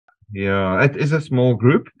Yeah, it is a small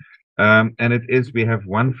group. And we have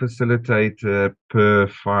one facilitator per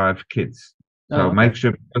 5 kids. Oh, So okay. make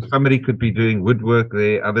sure somebody could be doing woodwork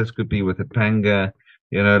there, others could be with a panga,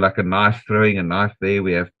 like a knife, throwing a knife there.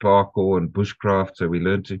 We have parkour and bushcraft. So we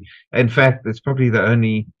learn to, in fact, it's probably the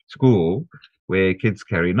only school where kids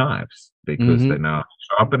carry knives because they Mm-hmm. know how to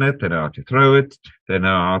sharpen it, they know how to throw it, they know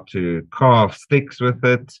how to carve sticks with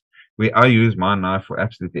it. I use my knife for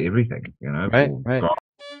absolutely everything, Right, for right.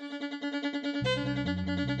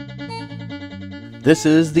 This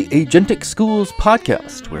is the Agentic Schools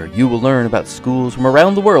podcast, where you will learn about schools from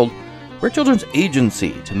around the world where children's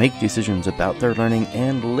agency to make decisions about their learning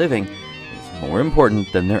and living is more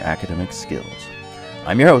important than their academic skills.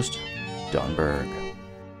 I'm your host, Don Berg.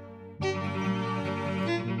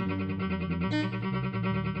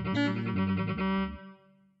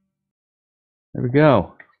 There we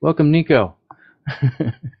go. Welcome, Niko.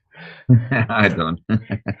 I don't.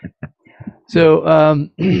 So,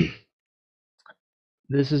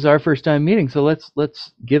 this is our first time meeting, so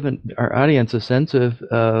let's give our audience a sense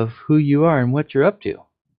of who you are and what you're up to.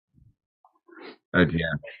 Oh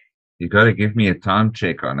dear. You got to give me a time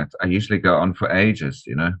check on it. I usually go on for ages,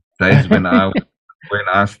 Days when I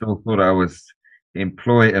still thought I was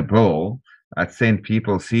employable, I'd send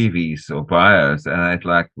people CVs or bios, and I'd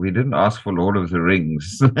we didn't ask for Lord of the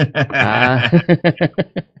Rings. Ah,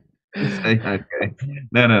 Say, okay.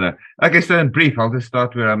 No, no, no. Okay, so in brief, I'll just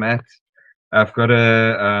start where I'm at. I've got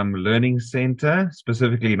a learning center,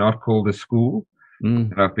 specifically not called a school, mm,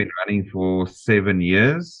 that I've been running for 7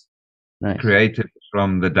 years, nice. created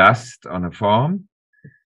from the dust on a farm,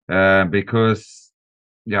 because,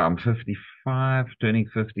 yeah, I'm 55, turning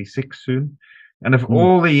 56 soon. And of Mm,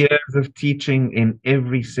 all the years of teaching in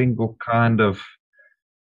every single kind of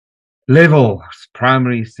level,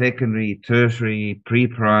 primary, secondary, tertiary,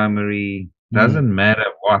 pre-primary, mm, doesn't matter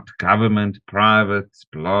what, government, private,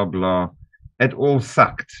 blah, blah. It all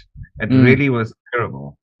sucked. It mm, really was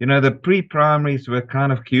terrible. The pre-primaries were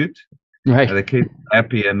kind of cute. right. The kids were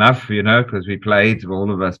happy enough, because we played,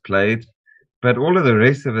 all of us played. But all of the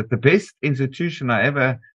rest of it, the best institution I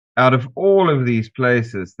ever, out of all of these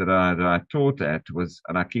places that I taught at was,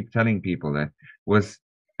 and I keep telling people that, was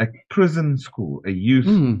a prison school, a youth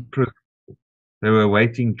Mm, prison. They were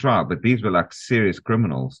awaiting trial, but these were like serious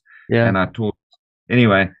criminals. yeah. And I taught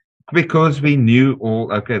anyway, because we knew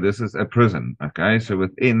all, okay, this is a prison. Okay. So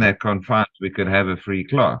within that confines, we could have a free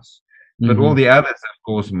class. But all Mm-hmm. the others, of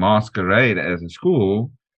course, masquerade as a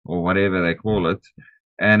school or whatever they call it.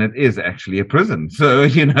 And it is actually a prison. So,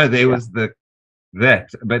 there Yeah. was that.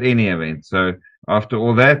 But any event. So after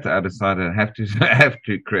all that, I decided I have to I have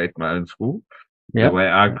to create my own school the Yep. way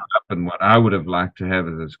I grew up and what I would have liked to have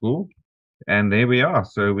as a school. And there we are.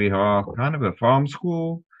 So we are kind of a farm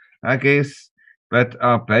school, I guess. But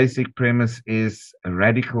our basic premise is a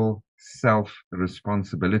radical self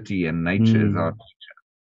responsibility, and nature is our Mm,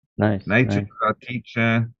 nice, nature nice. is our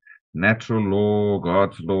teacher, natural law,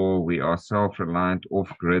 God's law. We are self reliant,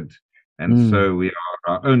 off grid. And Mm. so we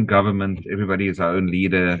are our own government. Everybody is our own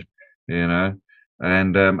leader, you know.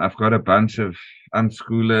 And I've got a bunch of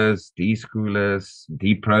unschoolers, deschoolers,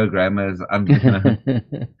 deprogrammers,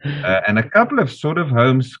 and a couple of sort of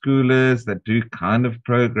homeschoolers that do kind of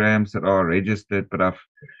programs that are registered, but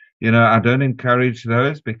I don't encourage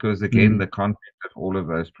those because, again, Mm, the content of all of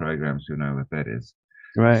those programs, you know what that is.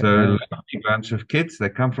 right, So, a right. lovely bunch of kids. They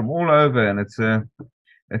come from all over, and it's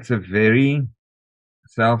a very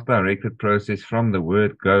self-directed process from the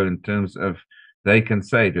word go in terms of they can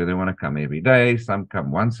say, do they want to come every day? Some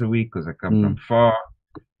come once a week because they come from Mm, far,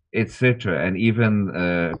 etc. And even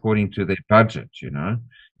according to their budget,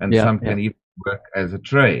 and yeah, some yeah. can even work as a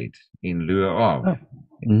trade in lieu of, Oh.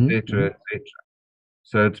 Mm-hmm, etc., etc.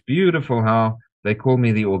 So it's beautiful how they call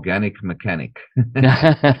me the organic mechanic. mm-hmm.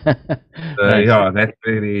 So Nice. yeah, that's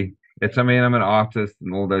really it's. I mean, I'm an artist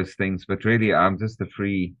and all those things, but really, I'm just a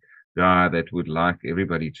free guy that would like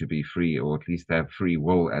everybody to be free, or at least have free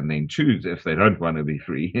will, and then choose if they don't want to be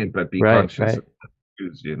free, but be Right, conscious right. and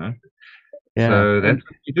choose. Yeah. So that's And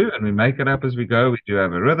what we do, and we make it up as we go. We do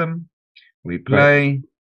have a rhythm. We right. play,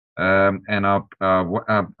 and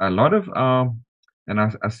a lot of our, and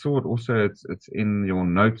I saw it also. It's in your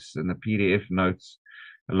notes in the PDF notes.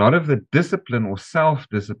 A lot of the discipline or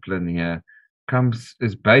self-discipline here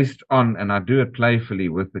is based on, and I do it playfully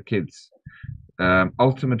with the kids.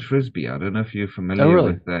 Ultimate Frisbee. I don't know if you're Oh, familiar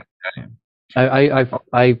really? with that game.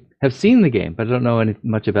 I have seen the game, but I don't know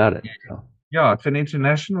much about it. So. Yeah, it's an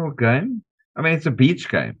international game. I mean, it's a beach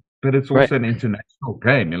game, but it's Right. also an international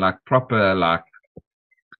game. You're like proper, like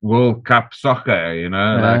World Cup soccer,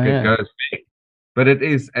 like it Yeah. goes big. But it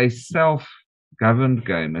is a self self-governed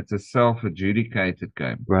game. It's a self-adjudicated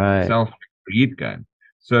game, Right. self-agreed game.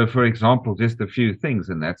 So, for example, just a few things,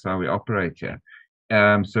 and that's how we operate here.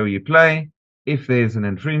 So you play. If there's an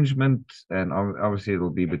infringement, and obviously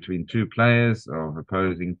it'll be between two players of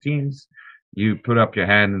opposing teams, you put up your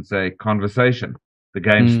hand and say conversation. The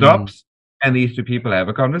game Mm, stops, and these two people have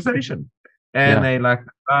a conversation, and yeah. they like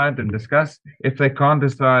decide and discuss. If they can't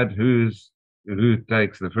decide who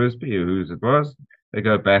takes the first beat or whose it was, they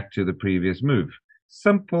go back to the previous move.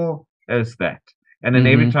 Simple as that. And then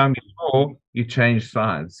every Mm-hmm. time you score, you change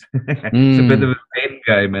sides. It's a bit of Mm. a end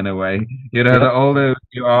game in a way. You know, the Yep. older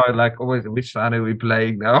you are, like always, which side are we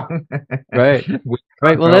playing now? Right. We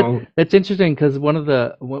Right. can't Well, go. that's interesting because one of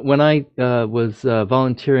the when I was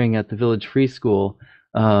volunteering at the Village Free School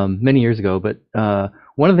many years ago, but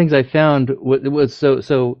one of the things I found was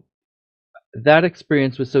so that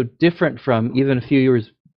experience was so different from even a few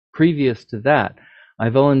years previous to that. I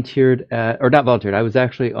volunteered at, or not volunteered, I was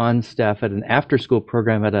actually on staff at an after school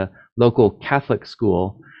program at a local Catholic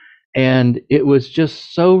school. And it was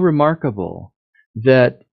just so remarkable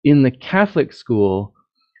that in the Catholic school,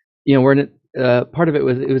 we're in part of it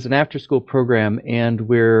was an after school program, and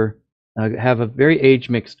we're have a very age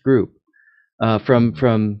mixed group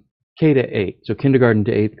from K to 8, so kindergarten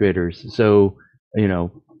to 8th graders. So, you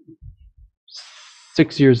know,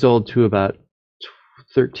 6 years old to about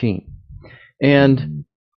 13. And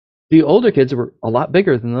the older kids were a lot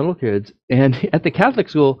bigger than the little kids. And at the Catholic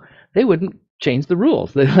school, they wouldn't change the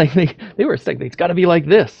rules. They were stuck. It's got to be like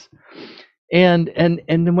this. And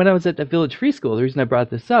then when I was at the Village Free School, the reason I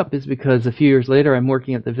brought this up is because a few years later, I'm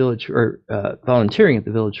working at the Village or volunteering at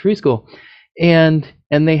the Village Free School, and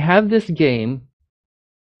they have this game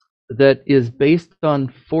that is based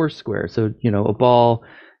on Foursquare. So a ball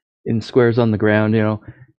in squares on the ground,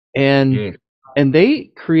 and Yes. and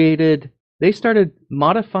they started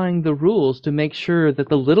modifying the rules to make sure that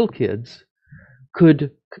the little kids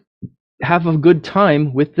could have a good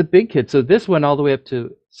time with the big kids. So this went all the way up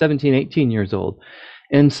to 17, 18 years old.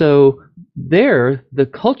 And so there, the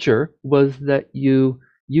culture was that you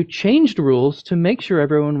changed rules to make sure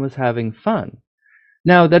everyone was having fun.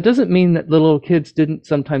 Now, that doesn't mean that little kids didn't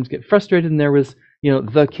sometimes get frustrated, and there was,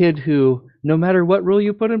 the kid who, no matter what rule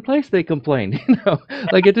you put in place, they complained.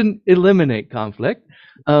 Like it didn't eliminate conflict,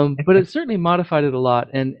 but it certainly modified it a lot.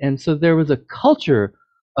 And so there was a culture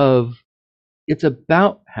of it's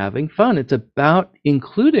about having fun. It's about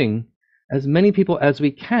including as many people as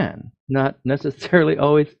we can. Not necessarily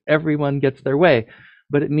always everyone gets their way,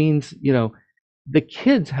 but it means, the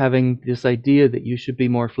kids having this idea that you should be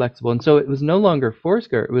more flexible. And so it was no longer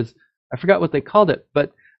Foursquare. It was, I forgot what they called it,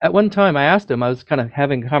 but at one time I asked them, I was kind of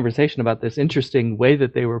having a conversation about this interesting way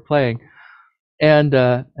that they were playing. And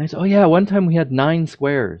I said, oh yeah, one time we had 9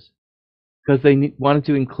 squares because they wanted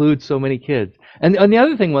to include so many kids. And the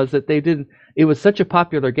other thing was that it was such a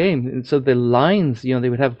popular game, and so the lines, they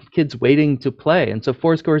would have kids waiting to play, and so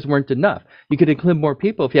 4 squares weren't enough. You could include more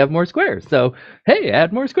people if you have more squares. So hey,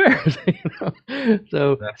 add more squares.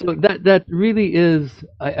 So that really is.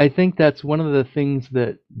 I think that's one of the things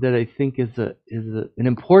that I think is an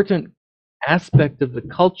important aspect of the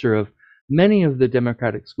culture of many of the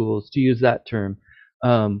democratic schools, to use that term.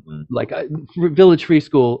 Like Village Free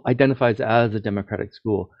School identifies as a democratic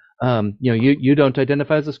school. You don't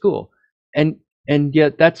identify as a school, and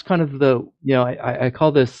yet that's kind of the I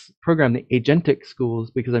call this program the Agentic schools,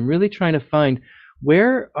 because I'm really trying to find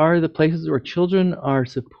where are the places where children are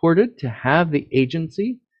supported to have the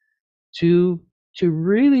agency to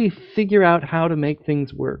really figure out how to make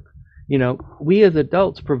things work. We as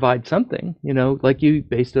adults provide something, like you,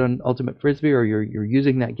 based on Ultimate Frisbee, or you're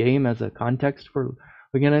using that game as a context for,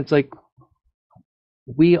 again, it's like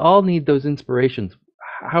we all need those inspirations.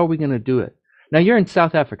 How are we going to do it? Now you're in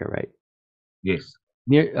South Africa, right? Yes.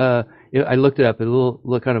 Near, I looked it up, a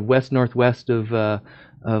little kind of west northwest of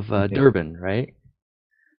Yes. Durban, right?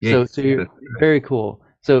 So Yes. you're very cool.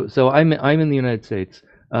 So I'm in the United States.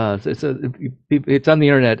 So it's on the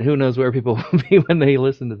internet. Who knows where people will be when they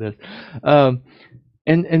listen to this? Um,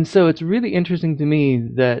 and so it's really interesting to me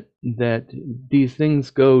that these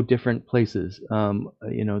things go different places.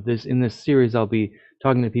 In this series, I'll be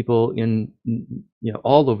talking to people in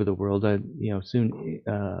all over the world. Soon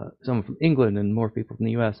some from England and more people from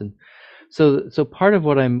the U.S. And so part of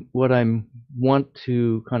what I'm want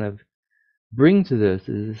to kind of bring to this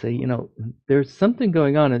is to say, there's something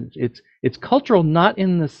going on, and it's cultural, not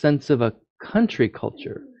in the sense of a country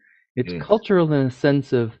culture. It's Yes. cultural in a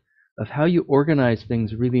sense of how you organize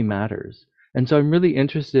things really matters. And so I'm really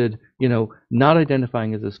interested, not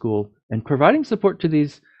identifying as a school and providing support to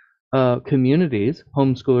these communities,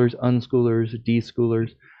 homeschoolers, unschoolers,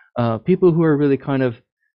 deschoolers, People who are really kind of,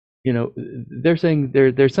 they're saying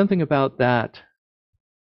there's something about that,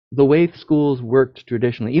 the way schools worked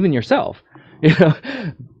traditionally, even yourself, you know,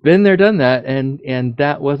 been there, done that, and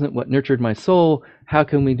that wasn't what nurtured my soul. How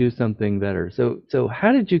can we do something better? So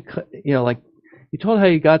how did you, like you told how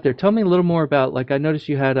you got there. Tell me a little more about, like, I noticed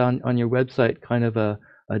you had on your website kind of a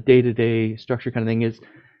day-to-day structure kind of thing is,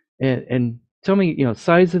 and tell me,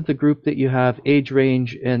 size of the group that you have, age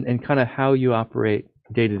range, and kind of how you operate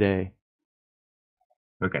day to day.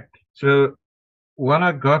 Okay. So what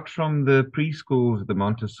I got from the preschools, the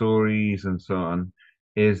Montessoris and so on,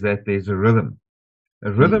 is that there's a rhythm.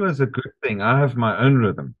 A rhythm is a good thing. I have my own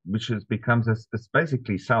rhythm, which becomes it's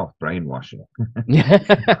basically self-brainwashing.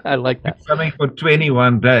 I like that. Something for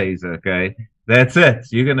 21 days, okay? That's it.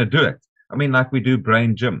 You're going to do it. I mean, like we do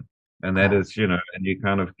brain gym, and that is, and you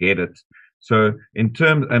kind of get it. So in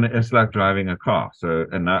terms, and it's like driving a car. So,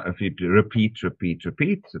 and now if you repeat,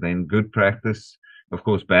 then good practice. Of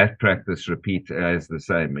course, bad practice, repeat as the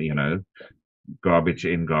same, garbage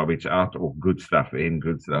in, garbage out, or good stuff in,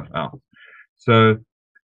 good stuff out. So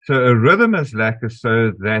a rhythm is like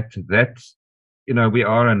so that we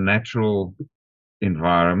are a natural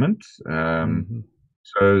environment,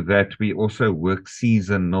 so that we also work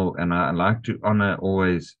seasonal, and I like to honor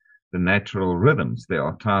always the natural rhythms. There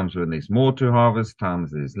are times when there's more to harvest,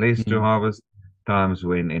 times there's less to harvest, times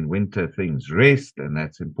when in winter things rest, and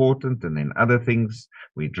that's important, and then other things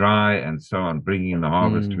we dry and so on, bringing in the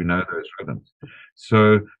harvest. We know those rhythms.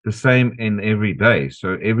 So the same in every day.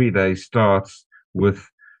 So every day starts with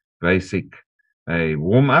basic a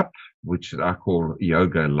warm-up, which I call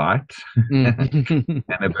yoga light, and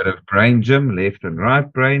a bit of brain gym, left and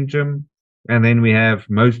right brain gym. And then we have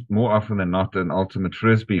more often than not an ultimate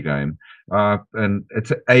frisbee game, and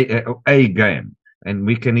it's a game, and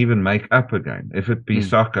we can even make up a game. If it be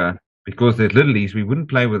soccer, because they're littlies, we wouldn't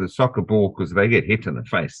play with a soccer ball because they get hit in the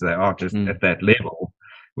face. They are just at that level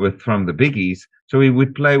from the biggies. So we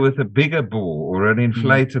would play with a bigger ball or an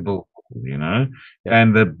inflatable,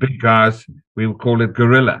 and the big guys, we would call it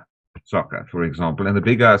gorilla soccer, for example, and the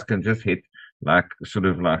big guys can just hit sort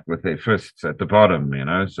of like with their fists at the bottom,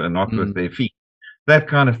 so not with their feet, that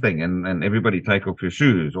kind of thing, and everybody take off your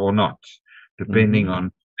shoes or not, depending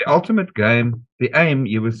on the ultimate game. The aim,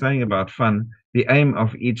 you were saying about fun, the aim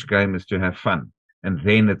of each game is to have fun. And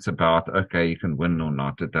then it's about, okay, you can win or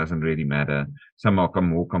not. It doesn't really matter. Some are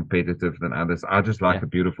more competitive than others. I just like a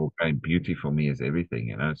beautiful game. Beauty for me is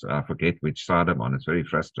everything, so I forget which side I'm on. It's very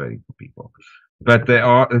frustrating for people. But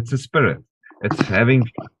it's a spirit. It's having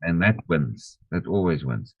fun, and that wins. That always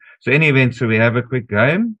wins. So any event, so we have a quick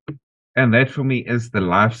game. And that for me is the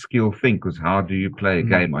life skill thing, because how do you play a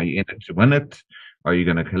game? Are you in it to win it? Are you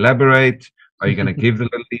going to collaborate? Are you going to give the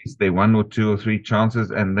littlies their 1 or 2 or 3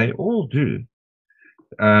 chances? And they all do.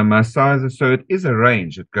 My sizes, so it is a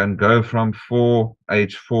range. It can go from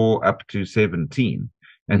age 4 up to 17,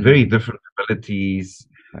 and very different abilities.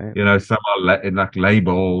 Right. Some are like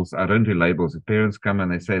labels. I don't do labels. The parents come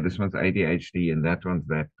and they say this one's ADHD and that one's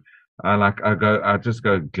that. I just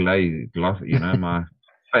go gloss. My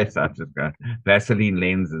face. I just go Vaseline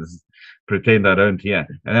lenses, pretend I don't hear,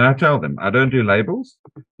 and then I tell them I don't do labels.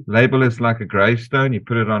 Label is like a gravestone. You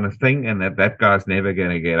put it on a thing, and that guy's never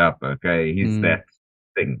going to get up. Okay, he's that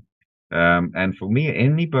thing. And for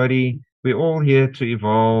me, we're all here to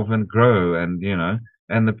evolve and grow, and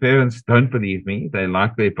and the parents don't believe me. They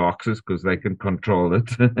like their boxes because they can control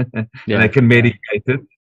it and they can medicate it.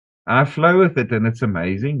 I flow with it, and it's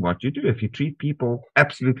amazing what you do if you treat people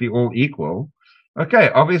absolutely all equal. Okay,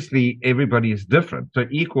 obviously everybody is different, so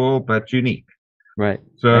equal but unique. Right.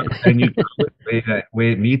 So and you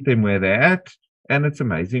meet them where they're at, and it's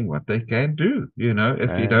amazing what they can do,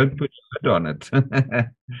 if you don't put your foot on it.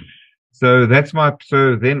 So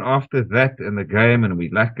so then after that in the game, and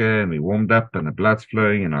we lacquer and we warmed up and the blood's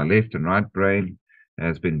flowing and our left and right brain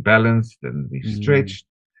has been balanced and we've stretched.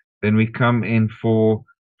 Then we come in for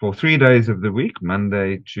 3 days of the week,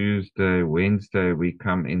 Monday, Tuesday, Wednesday, we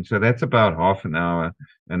come in. So that's about half an hour.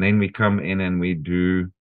 And then we come in and we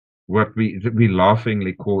do what we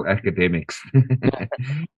laughingly call academics.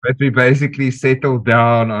 But we basically settle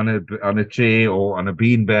down on a chair or on a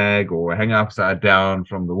beanbag or hang upside down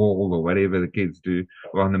from the wall or whatever the kids do,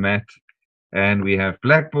 or on the mat. And we have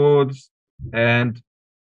blackboards, and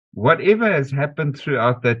whatever has happened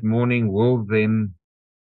throughout that morning will then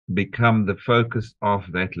become the focus of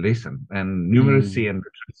that lesson. And numeracy and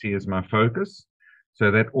literacy is my focus,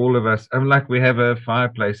 so that all of us, like we have a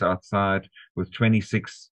fireplace outside with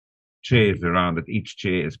 26 chairs around it. Each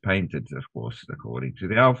chair is painted, of course, according to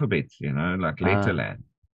the alphabet, like Letterland.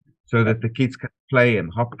 so that the kids can play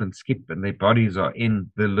and hop and skip and their bodies are in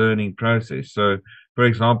the learning process. So, for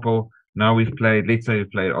example, now we've played, let's say we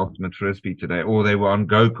played ultimate frisbee today, or they were on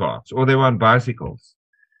go-karts, or they were on bicycles.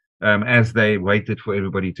 As they waited for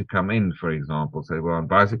everybody to come in, for example. So they were on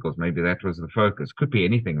bicycles. Maybe that was the focus. Could be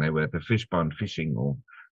anything. They were at the fish pond fishing or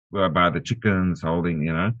were by the chickens holding,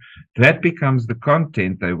 that becomes the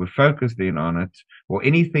content. They were focused in on it, or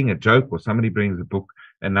anything, a joke, or somebody brings a book.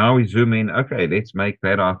 And now we zoom in. Okay, let's make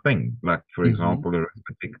that our thing. Like, for example,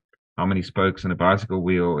 arithmetic. How many spokes in a bicycle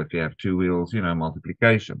wheel? If you have two wheels,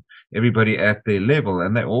 multiplication. Everybody at their level,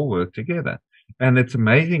 and they all work together. And it's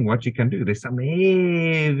amazing what you can do. There's some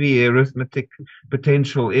heavy arithmetic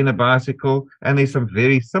potential in a bicycle, and there's some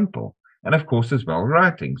very simple. And of course, as well,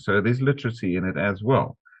 writing. So there's literacy in it as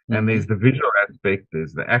well. And there's the visual aspect,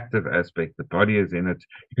 there's the active aspect, the body is in it.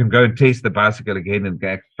 You can go and test the bicycle again, and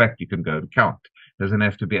in fact, you can go and count. It doesn't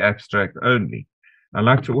have to be abstract only. I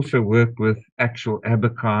like to also work with actual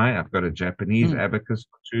abaci. I've got a Japanese abacus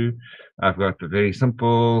too. I've got a very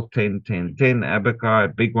simple 10, 10, 10 abaci, a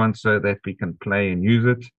big one, so that we can play and use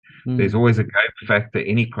it. There's always a game factor.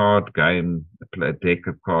 Any card game, a deck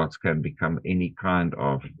of cards can become any kind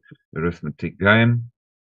of arithmetic game.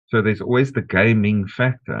 So there's always the gaming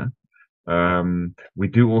factor. We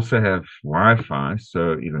do also have Wi-Fi,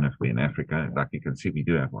 so even if we're in Africa, like you can see, we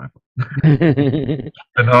do have Wi-Fi.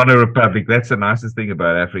 Banana Republic, that's the nicest thing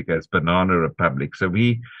about Africa, it's Banana Republic. So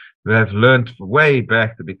we have learned way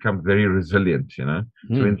back to become very resilient, So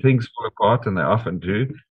when things fall apart, and they often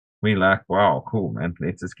do, we're like, wow, cool, man,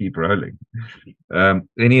 let's just keep rolling.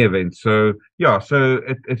 Any event. So yeah, so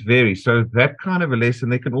it varies. So that kind of a lesson,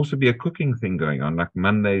 there can also be a cooking thing going on. Like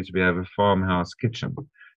Mondays, we have a farmhouse kitchen.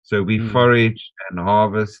 So we forage and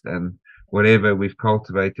harvest and whatever we've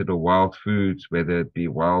cultivated, or wild foods, whether it be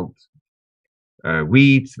wild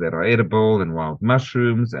weeds that are edible and wild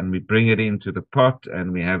mushrooms, and we bring it into the pot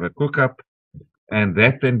and we have a cook up, and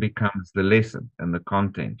that then becomes the lesson and the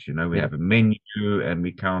content. We have a menu and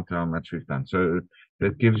we count how much we've done. So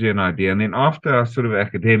that gives you an idea. And then after our sort of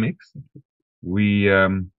academics, we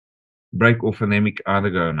break off and then we either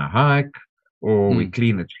go on a hike, or we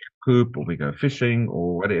clean a chicken coop, or we go fishing,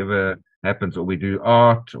 or whatever happens, or we do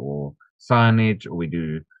art or signage, or we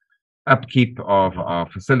do upkeep of our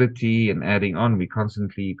facility and adding on. We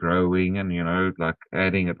constantly growing and, like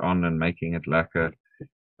adding it on and making it lacquer.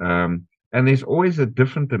 And there's always a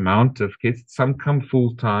different amount of kids. Some come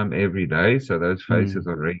full time every day, so those faces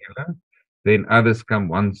are regular. Then others come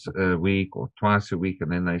once a week or twice a week,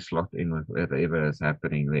 and then they slot in with whatever is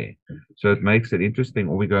happening there. So it makes it interesting.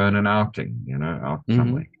 Or we go on an outing, out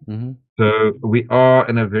somewhere. So we are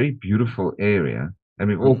in a very beautiful area, and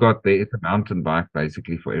we've all got there. It's a mountain bike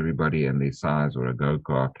basically for everybody and their size, or a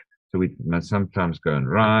go-kart. So we must sometimes go and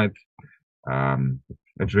ride.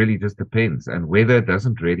 It really just depends. And weather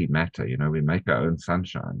doesn't really matter. We make our own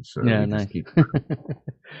sunshine. So yeah, we nice. just keep...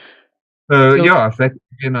 So yeah, if that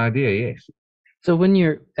gives you an idea, yes. So when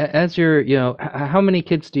how many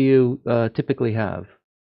kids do you typically have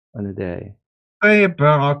on a day? Say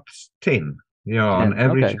about 10. Yeah, 10. On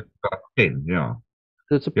average, okay. About 10. Yeah.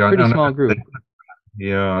 So it's a pretty small group.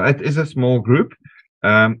 Yeah, it is a small group,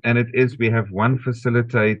 and we have one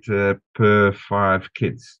facilitator per 5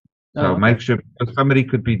 kids. So make sure, because somebody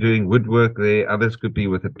could be doing woodwork there, others could be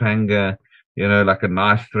with a panga. Like a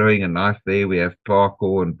knife, throwing a knife there. We have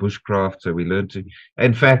parkour and bushcraft, so we learn to.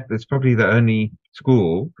 In fact, it's probably the only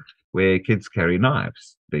school where kids carry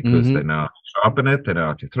knives, because they know how to sharpen it, they know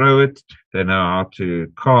how to throw it, they know how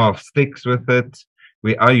to carve sticks with it.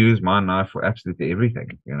 I use my knife for absolutely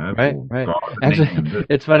everything, Right. Actually,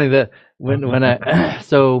 it's funny that when I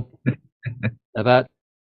so about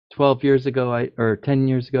 12 years ago, or 10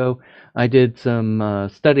 years ago, I did some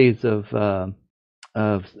studies of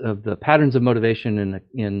the patterns of motivation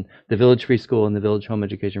in the Village Free School and the Village Home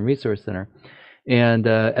Education Resource Center. And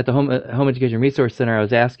at the Home Education Resource Center, I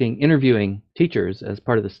was interviewing teachers as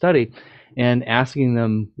part of the study, and asking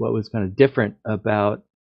them what was kind of different about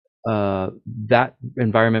that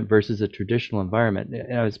environment versus a traditional environment.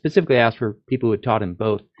 And I was specifically asked for people who had taught in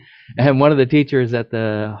both. And one of the teachers at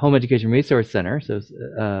the Home Education Resource Center, so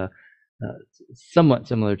somewhat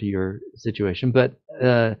similar to your situation, but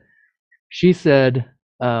she said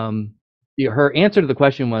her answer to the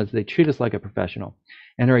question was, they treat us like a professional.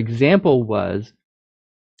 And her example was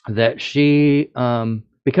that she,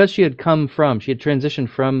 because she had transitioned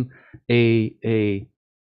from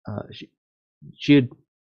she had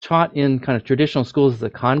taught in kind of traditional schools as a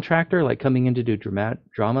contractor, like coming in to do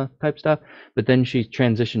drama type stuff, but then she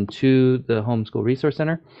transitioned to the Homeschool Resource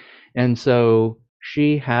Center. And so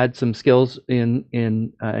she had some skills and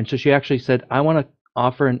so she actually said, I want to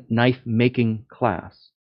offer a knife making class.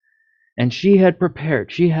 And she had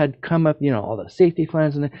prepared. She had come up, all the safety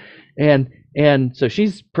plans and so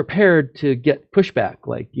she's prepared to get pushback,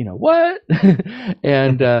 like, what?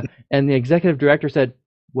 and the executive director said,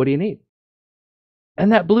 "What do you need?"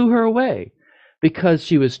 And that blew her away because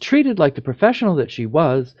she was treated like the professional that she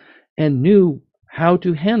was and knew how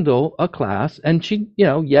to handle a class. And she,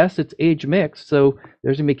 yes, it's age mixed, so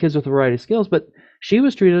there's gonna be kids with a variety of skills, but she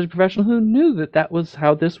was treated as a professional who knew that that was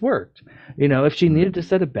how this worked. If she needed to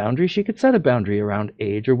set a boundary, she could set a boundary around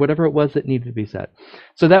age or whatever it was that needed to be set.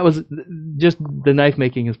 So that was just the knife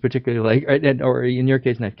making is particularly like, or in your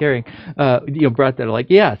case, knife carrying, brought that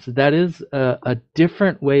like, yes, that is a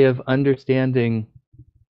different way of understanding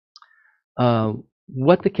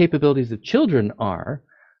what the capabilities of children are,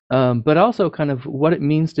 but also kind of what it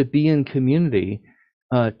means to be in community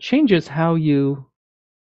changes how you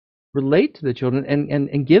relate to the children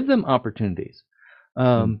and give them opportunities.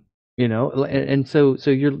 And so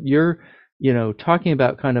you're talking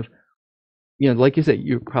about kind of, like you said,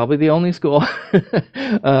 you're probably the only school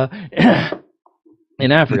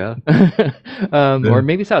in Africa, or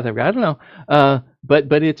maybe South Africa, I don't know.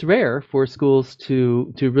 But it's rare for schools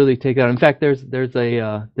to really take that. In fact, there's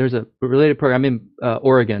a related program in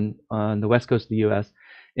Oregon on the west coast of the U.S.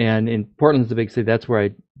 and in Portland's the big city. That's where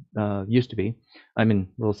I used to be. I'm in a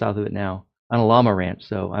little south of it now on a llama ranch,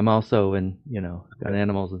 so I'm also in got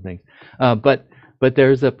animals and things. But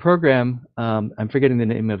there's a program. I'm forgetting the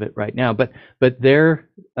name of it right now. But they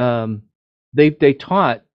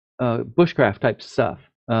taught bushcraft type stuff,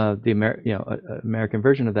 the American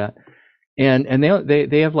version of that, and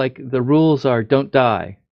they have like the rules are don't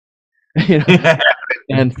die,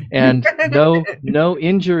 and no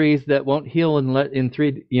injuries that won't heal in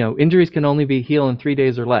 3 injuries can only be healed in 3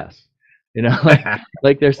 days or less.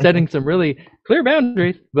 Like they're setting some really clear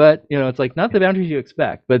boundaries, but it's like not the boundaries you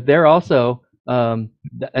expect. But they're also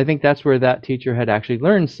I think that's where that teacher had actually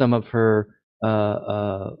learned some of her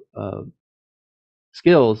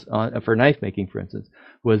skills for knife making, for instance,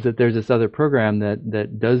 was that there's this other program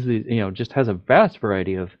that does these, just has a vast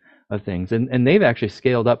variety of things, and they've actually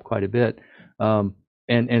scaled up quite a bit,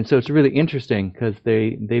 and so it's really interesting because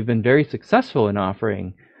they've been very successful in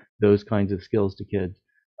offering those kinds of skills to kids,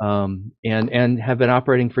 and have been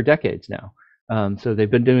operating for decades now. So they've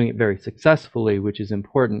been doing it very successfully, which is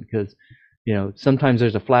important because sometimes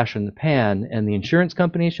there's a flash in the pan and the insurance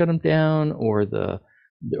companies shut them down, or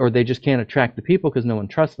they just can't attract the people because no one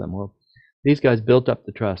trusts them. Well, these guys built up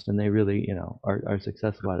the trust and they really are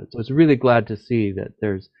successful at it. So it's really glad to see that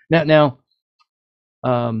there's now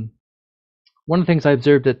one of the things I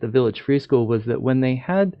observed at the Village Free School was that when they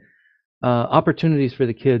had opportunities for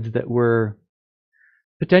the kids that were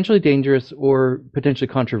potentially dangerous or potentially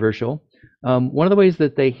controversial, one of the ways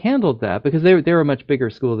that they handled that, because they were a much bigger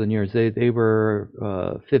school than yours, they were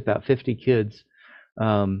about 50 kids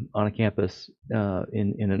on a campus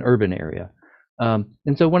in an urban area,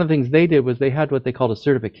 and so one of the things they did was they had what they called a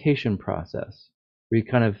certification process, where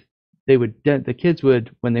the kids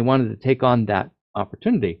would, when they wanted to take on that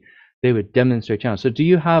opportunity, they would demonstrate challenge. So do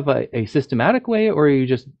you have a systematic way, or are you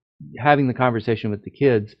just having the conversation with the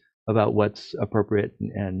kids about what's appropriate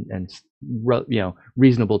and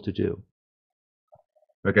reasonable to do?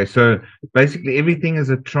 Okay, so basically everything has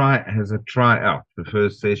a tryout, the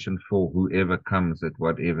first session for whoever comes at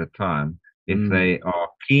whatever time. If they are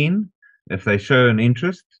keen, if they show an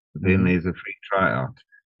interest, then there's a free tryout,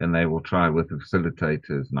 and they will try with the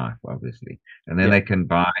facilitator's knife, obviously, and then they can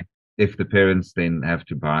buy. If the parents then have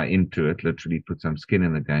to buy into it, literally put some skin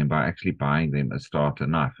in the game by actually buying them a starter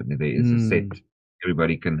knife, and there is a set.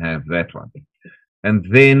 Everybody can have that one, and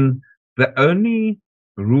then the only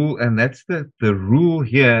rule, and that's the rule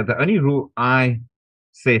here, the only rule I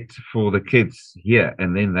set for the kids here,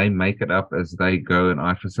 and then they make it up as they go, and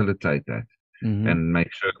I facilitate that and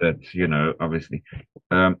make sure that obviously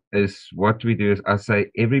is what we do is I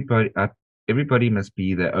say everybody must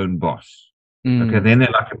be their own boss. Okay, then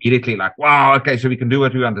they're like immediately like, wow, okay, so we can do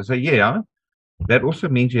what we want. To say, yeah, that also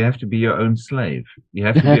means you have to be your own slave. You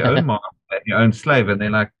have to be your own master, your own slave. And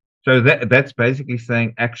they're like, so that's basically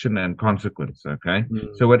saying action and consequence. Okay,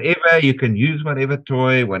 so whatever you can use, whatever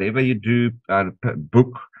toy, whatever you do,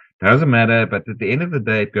 book, doesn't matter. But at the end of the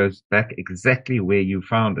day, it goes back exactly where you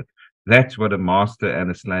found it. That's what a master and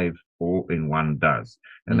a slave all in one does.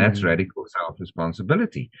 And that's radical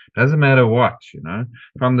self-responsibility. Doesn't matter what,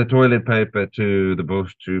 from the toilet paper to the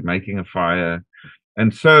bush to making a fire.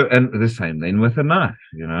 And the same then with a knife,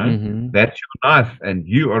 that's your knife and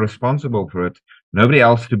you are responsible for it. Nobody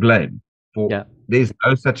else to blame. There's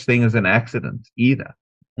no such thing as an accident either,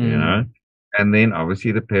 And then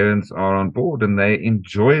obviously the parents are on board and they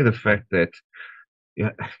enjoy the fact that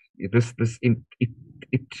yeah,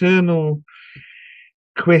 eternal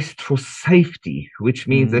quest for safety, which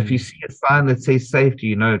means if you see a sign that says safety,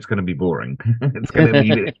 you know it's going to be boring. It's going to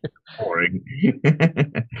leave it boring.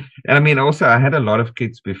 And I mean, also, I had a lot of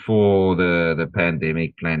kids before the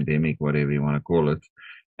pandemic, whatever you want to call it.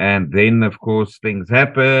 And then, of course, things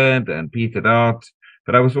happened and petered out.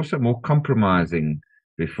 But I was also more compromising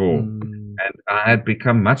before. And I had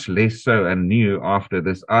become much less so and knew after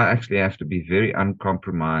this, I actually have to be very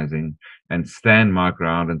uncompromising and stand my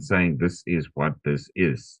ground and saying, this is what this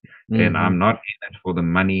is. And I'm not in it for the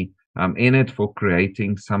money. I'm in it for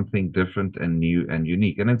creating something different and new and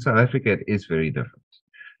unique. And in South Africa, it is very different.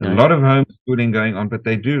 A lot of homeschooling going on, but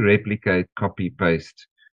they do replicate, copy, paste,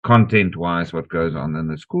 content-wise what goes on in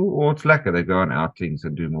the school, or it's lekker. They go on outings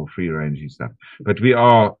and do more free-ranging stuff. But we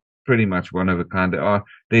are pretty much one of a kind.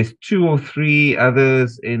 There's 2 or 3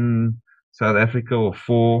 others in South Africa, or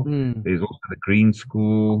 4. There's also the Green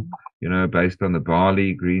School, based on the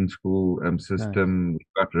Bali Green School system. We've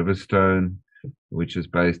got Riverstone, which is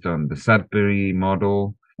based on the Sudbury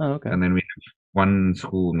model. And then we have one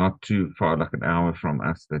school not too far, like an hour from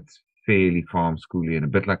us, that's fairly farm schooly and a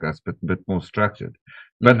bit like us, but a bit more structured.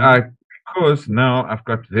 But because now I've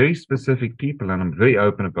got very specific people and I'm very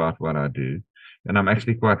open about what I do, and I'm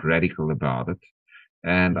actually quite radical about it.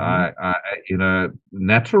 And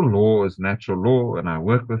natural law is natural law, and I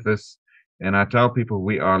work with this, and I tell people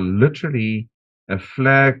we are literally a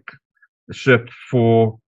flagship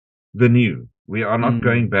for the new. We are not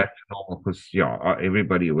going back to normal because,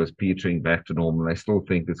 everybody was petering back to normal. I still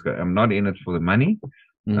think it's good. I'm not in it for the money.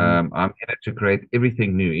 I'm in it to create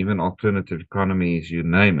everything new, even alternative economies, you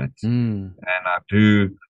name it. And I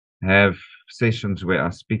do have sessions where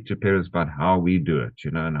I speak to parents about how we do it,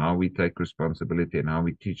 and how we take responsibility and how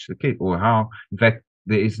we teach the kid, or how, in fact,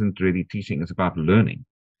 there isn't really teaching. It's about learning.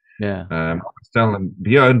 I tell them,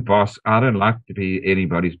 be your own boss. I don't like to be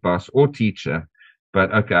anybody's boss or teacher,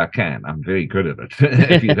 but okay, I can. I'm very good at it.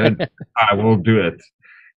 If you don't, I will do it.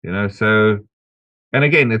 So, and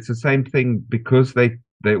again, it's the same thing because they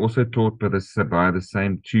also taught by the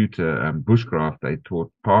same tutor, bushcraft. They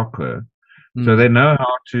taught parkour. So they know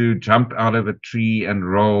how to jump out of a tree and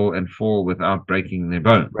roll and fall without breaking their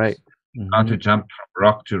bones. How to jump from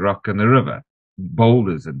rock to rock in the river.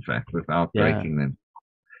 Boulders, in fact, without breaking them.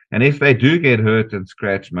 And if they do get hurt and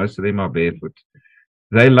scratched, most of them are barefoot.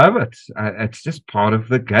 They love it. It's just part of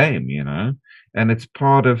the game, and it's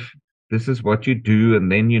part of, this is what you do,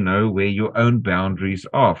 and then you know where your own boundaries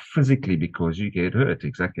are physically because you get hurt,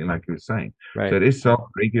 exactly like you were saying. So it is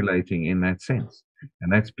self-regulating in that sense.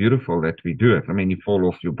 And that's beautiful that we do it. I mean, you fall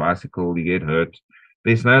off your bicycle, you get hurt.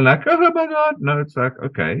 There's no like, oh my God. No, it's like,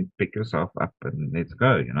 okay, pick yourself up and let's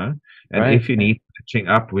go, And if you need pitching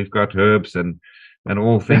up, we've got herbs and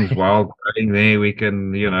all things wild growing there. We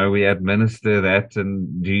can, we administer that.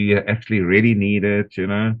 And do you actually really need it,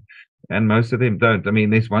 And most of them don't. I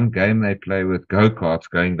mean, there's one game they play with go-karts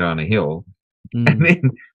going down a hill. And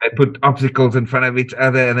then they put obstacles in front of each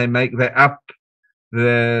other and they up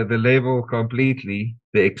the level completely,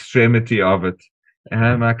 the extremity of it. And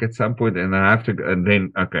I'm like, at some point, and I have to, and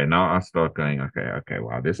then, okay, now I start going, okay,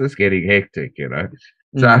 wow, this is getting hectic,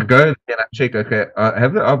 So I go and I check, okay,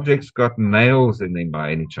 have the objects got nails in them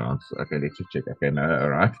by any chance? Okay, let's just check. Okay, no, all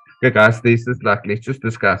right. Okay, guys, this is like, let's just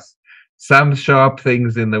discuss some sharp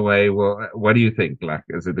things in the way. Well, what do you think? Like,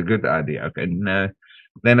 is it a good idea? Okay, no.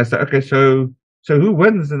 Then I say, okay, so who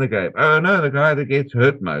wins in the game? Oh, no, the guy that gets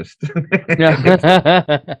hurt most.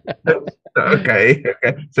 Okay.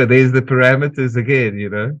 So there's the parameters again,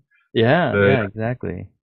 Yeah, exactly.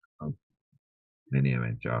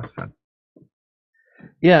 Anyway, it's fun.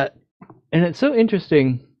 Yeah, and it's so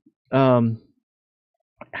interesting. The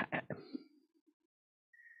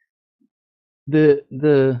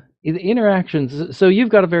interactions. So you've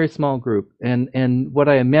got a very small group, and what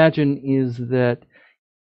I imagine is that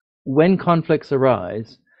when conflicts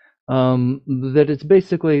arise, that it's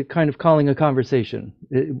basically kind of calling a conversation.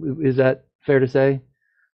 Is that fair to say?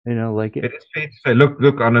 Like it is fair to say.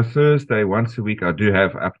 Look, on a Thursday, once a week, I do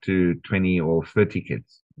have up to 20 or 30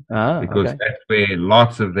 kids. Because that's where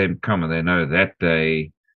lots of them come, and they know that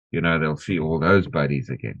day, they'll see all those buddies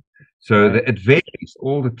again. So it varies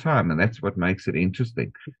all the time, and that's what makes it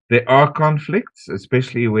interesting. There are conflicts,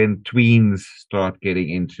 especially when tweens start getting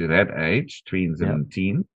into that age, tweens and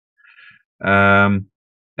teens.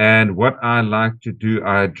 And what I like to do,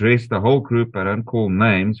 I address the whole group. I don't call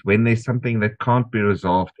names when there's something that can't be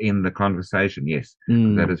resolved in the conversation. Yes,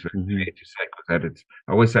 that is very fair to say. Because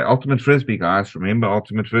I always say ultimate frisbee, guys. Remember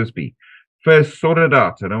ultimate frisbee. first sort it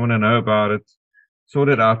out. I don't want to know about it. Sort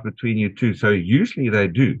it out between you two. So usually they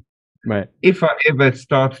do. Right. If ever it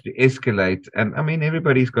starts to escalate, and I mean,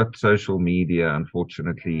 everybody's got social media,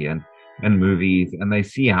 unfortunately, and movies, and they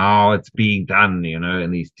see how it's being done,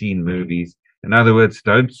 in these teen movies. In other words,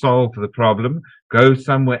 don't solve the problem, go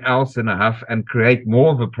somewhere else in a huff and create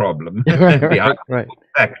more of a problem behind Right.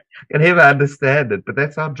 back. I can never understand it, but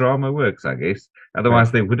that's how drama works, I guess.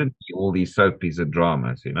 Otherwise, there wouldn't be all these soapies and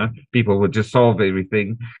dramas, People would just solve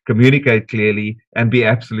everything, communicate clearly, and be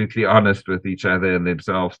absolutely honest with each other and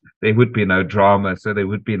themselves. There would be no drama, so there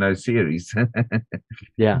would be no series.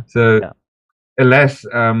 Yeah. So, Yeah. alas,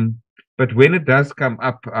 but when it does come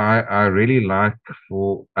up, I really like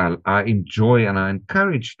I enjoy and I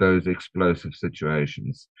encourage those explosive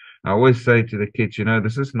situations. I always say to the kids,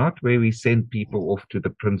 this is not where we send people off to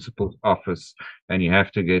the principal's office and you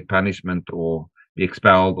have to get punishment or be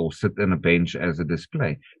expelled or sit in a bench as a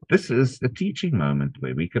display. This is a teaching moment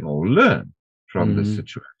where we can all learn from this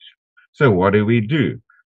situation. So what do?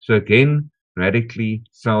 So again, radically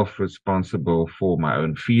self-responsible for my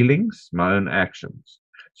own feelings, my own actions.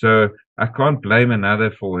 So I can't blame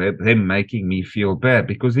another for him making me feel bad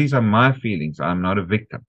because these are my feelings. I'm not a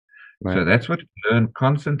victim. Right. So that's what we learn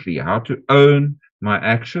constantly, how to own my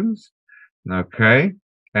actions. Okay.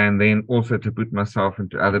 And then also to put myself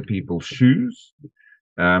into other people's shoes.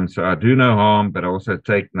 So I do no harm, but I also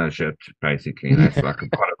take no shit, basically. That's like a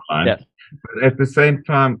bottom line. Yes. But at the same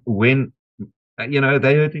time, when, they're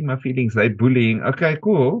hurting my feelings, they're bullying. Okay,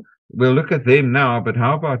 cool. We'll look at them now, but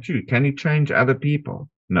how about you? Can you change other people?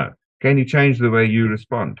 No. Can you change the way you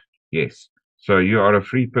respond? Yes. So you are a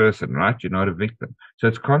free person, right? You're not a victim. So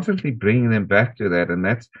it's constantly bringing them back to that. And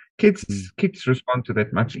that's kids respond to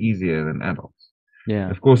that much easier than adults. Yeah.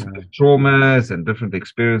 Of course, traumas and different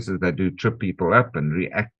experiences that do trip people up and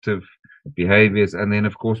reactive behaviors. And then,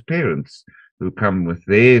 of course, parents who come with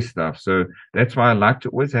their stuff. So that's why I like to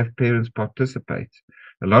always have parents participate.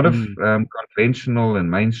 A lot of conventional and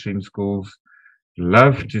mainstream schools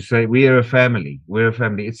love to say, we are a family. We're a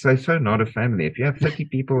family. It's so not a family. If you have 30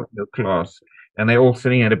 people in your class and they're all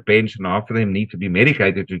sitting at a bench and half of them need to be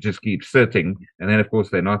medicated to just keep sitting, and then, of course,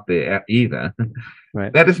 they're not there either.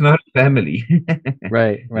 Right. That is not a family.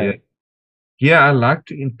 Right. Yeah, I like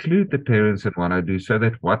to include the parents in what I do so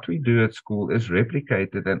that what we do at school is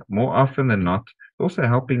replicated, and more often than not, also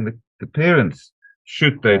helping the parents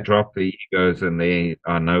should they drop their egos and they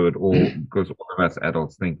know it all, because all of us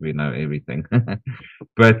adults think we know everything.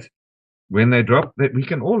 But when they drop that, we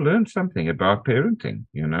can all learn something about parenting,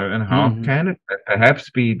 and how can it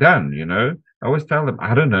perhaps be done, I always tell them,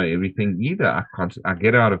 I don't know everything either. I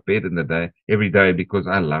get out of bed every day because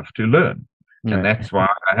I love to learn. And that's why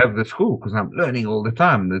I have the school, because I'm learning all the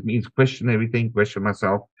time. That means question everything, question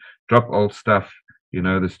myself, drop old stuff,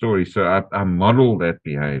 the story. So I model that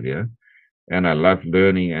behavior, and I love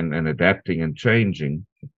learning and adapting and changing.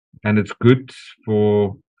 And it's good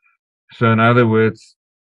so in other words,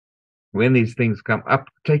 when these things come up,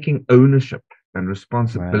 taking ownership and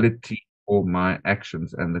responsibility for my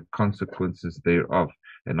actions and the consequences thereof,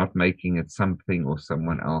 and not making it something or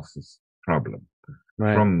someone else's problem.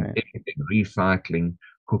 From everything, recycling,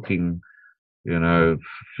 cooking,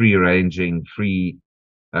 free ranging, free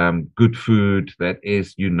good food that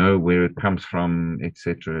is, where it comes from,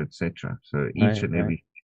 etc., etc. So each and every.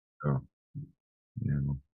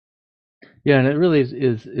 Yeah, and it really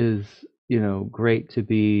is great to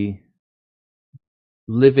be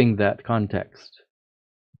living that context.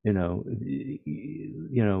 You're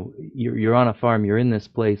on a farm. You're in this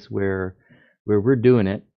place where we're doing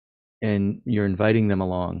it, and you're inviting them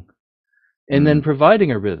along, and then providing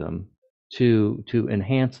a rhythm to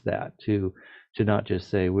enhance that, to not just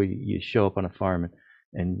say, well, you show up on a farm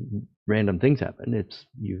and random things happen. It's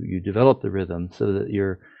you develop the rhythm so that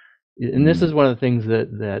you're, and this is one of the things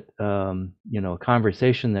that a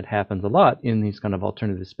conversation that happens a lot in these kind of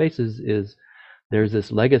alternative spaces is there's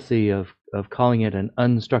this legacy of calling it an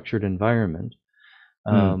unstructured environment,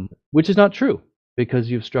 which is not true, because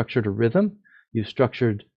you've structured a rhythm, you've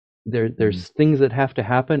structured there's things that have to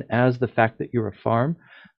happen as the fact that you're a farm.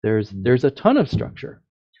 There's a ton of structure.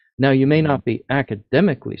 Now, you may not be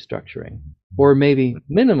academically structuring, or maybe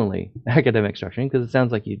minimally academic structuring, because it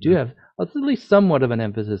sounds like you do have at least somewhat of an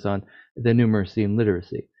emphasis on the numeracy and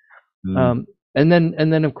literacy. And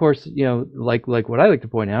then of course, like what I like to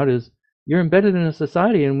point out is you're embedded in a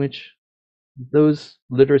society in which those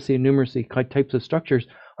literacy and numeracy types of structures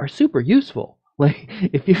are super useful. Like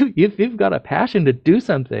if you've got a passion to do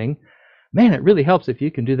something, man, it really helps if you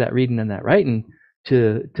can do that reading and that writing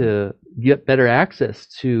to get better access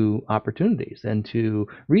to opportunities and to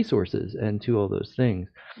resources and to all those things.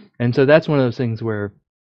 And so that's one of those things where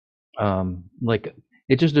like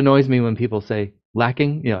it just annoys me when people say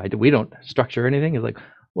lacking, we don't structure anything. It's like,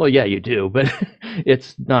 well, yeah, you do, but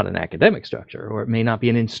it's not an academic structure, or it may not be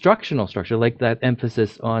an instructional structure, like that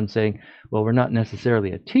emphasis on saying, well, we're not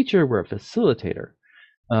necessarily a teacher, we're a facilitator.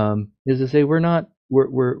 Is to say we're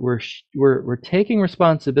taking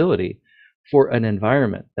responsibility for an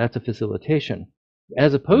environment. That's a facilitation,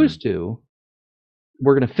 as opposed to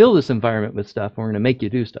we're going to fill this environment with stuff and we're going to make you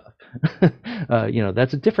do stuff.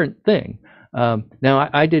 That's a different thing. Now,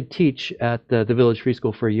 I did teach at the Village Free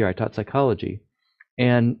School for a year. I taught psychology,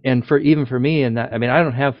 and for me, and that, I mean, I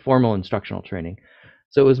don't have formal instructional training,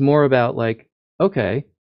 so it was more about like, okay,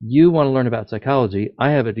 you want to learn about psychology. I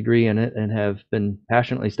have a degree in it and have been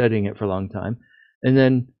passionately studying it for a long time. And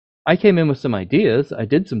then I came in with some ideas. I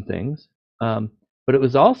did some things, but it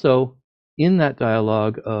was also in that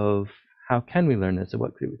dialogue of how can we learn this, and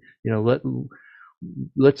what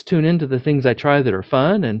let's tune into the things I try that are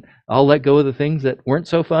fun, and I'll let go of the things that weren't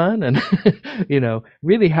so fun, and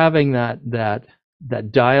really having that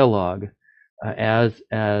dialogue as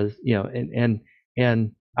and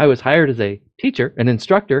I was hired as a teacher, an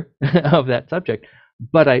instructor of that subject,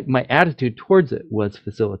 but my attitude towards it was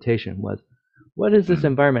facilitation. Was what is this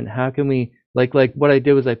environment? How can we like what I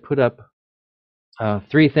did was I put up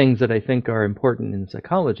 3 things that I think are important in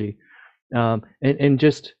psychology, and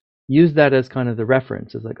just use that as kind of the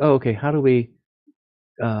reference. It's like, oh, okay, how do we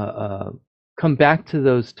come back to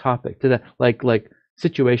those topics, to that like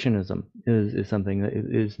situationism is something that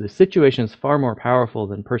is, the situation is far more powerful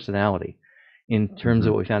than personality in terms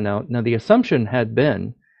of what we found. Now the assumption had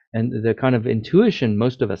been, and the kind of intuition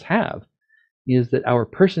most of us have, is that our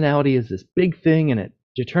personality is this big thing and it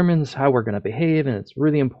determines how we're going to behave, and it's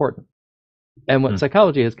really important. And what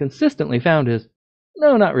psychology has consistently found is,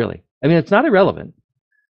 no, not really. I mean, it's not irrelevant,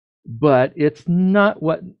 but it's not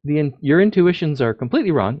what your intuitions are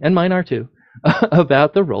completely wrong, and mine are too,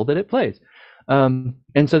 about the role that it plays. And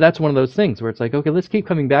so that's one of those things where it's like, okay, let's keep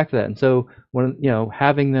coming back to that. And so when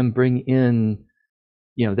having them bring in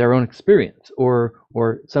their own experience or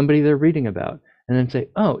somebody they're reading about, and then say,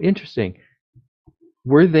 oh, interesting,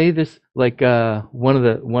 were they this, like one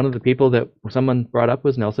of the people that someone brought up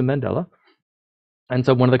was Nelson Mandela. And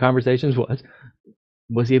so one of the conversations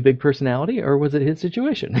was he a big personality, or was it his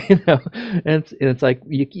situation? And it's like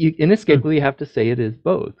you inescapably have to say it is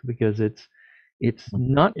both, because it's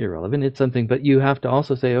not irrelevant. It's something, but you have to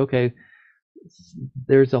also say, okay,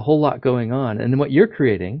 there's a whole lot going on, and what you're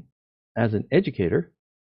creating as an educator,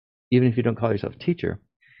 even if you don't call yourself a teacher,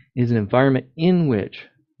 is an environment in which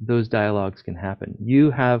those dialogues can happen.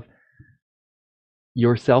 You have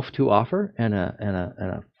yourself to offer, and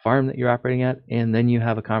a farm that you're operating at, and then you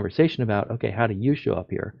have a conversation about, okay, how do you show up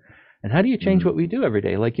here, and how do you change what we do every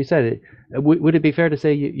day? Like you said, would it be fair to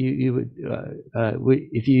say you would,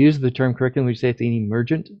 if you use the term curriculum, would you say it's an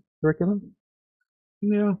emergent curriculum?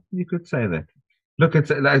 Yeah, you could say that. Look, it's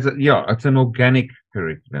an organic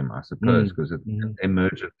curriculum, I suppose, because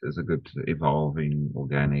emergent is a good evolving,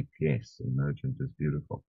 organic. Yes, emergent is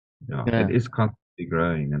beautiful. Yeah. It is constantly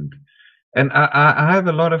growing, and I have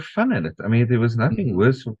a lot of fun in it. I mean, there was nothing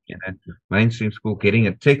worse for me at mainstream school getting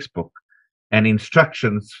a textbook and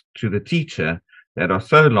instructions to the teacher that are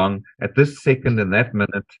so long. At this second and that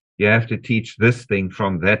minute, you have to teach this thing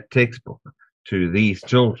from that textbook to these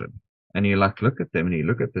children. And you like look at them, and you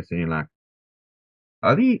look at this, and you're like,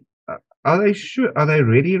 are they sure? Are they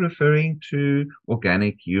really referring to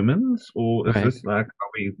organic humans, or is this like, are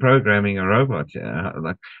we programming a robot?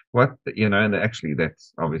 Like what? And actually,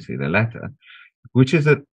 that's obviously the latter, which is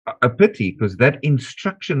a pity, because that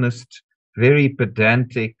instructionist, very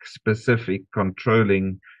pedantic, specific,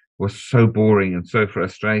 controlling was so boring and so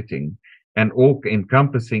frustrating, and all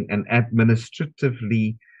encompassing and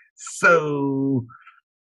administratively so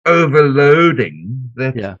overloading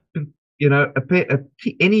that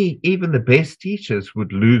even the best teachers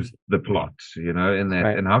would lose the plot, in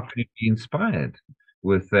that. And how can you be inspired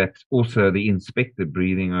with that? Also, the inspector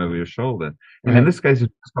breathing over your shoulder. And in this case,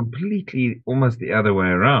 it's completely almost the other way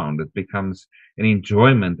around. It becomes an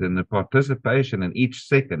enjoyment in the participation, and each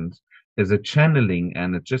second is a channeling,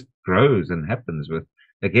 and it just grows and happens with,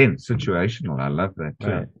 again, situational. I love that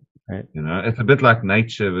too. Right. It's a bit like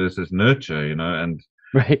nature versus nurture, and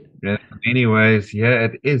right. In many ways,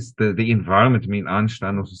 it is the environment. I mean,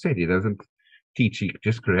 Einstein also said he doesn't teach, he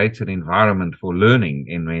just creates an environment for learning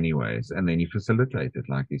in many ways, and then you facilitate it,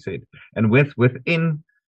 like he said. And within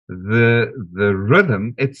the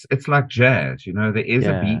rhythm, it's like jazz. There is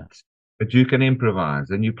a beat, but you can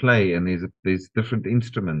improvise and you play, and there's different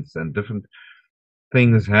instruments and different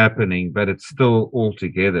things happening, but it's still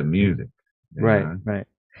altogether music, you Right, know. right.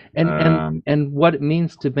 Um, And what it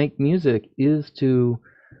means to make music is to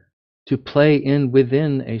play in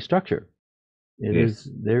within a structure. It yes.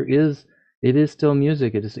 is there is it is still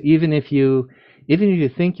music. It is even if you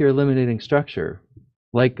think you're eliminating structure,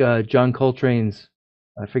 like John Coltrane's,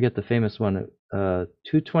 I forget the famous one,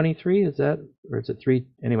 223, is that, or is it three?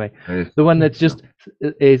 Anyway, Yes. the one that's just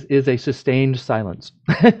is a sustained silence.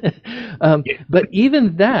 Yeah. But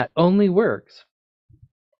even that only works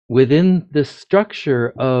within the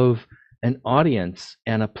structure of an audience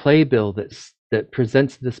and a playbill that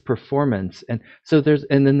presents this performance. And so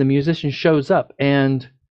and then the musician shows up and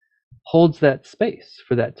holds that space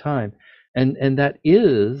for that time. And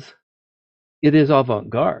it is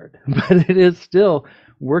avant-garde, but it is still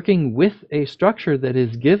working with a structure that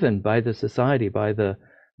is given by the society, by the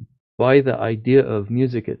idea of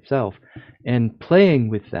music itself, and playing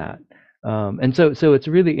with that. And so it's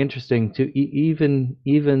really interesting to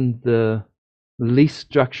even the least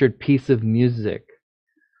structured piece of music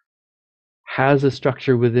has a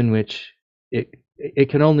structure within which it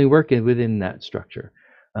can only work within that structure.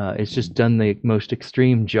 It's just done the most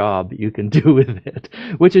extreme job you can do with it,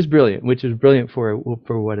 which is brilliant. Which is brilliant for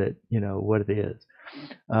what it what it is.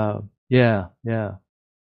 Yeah, yeah.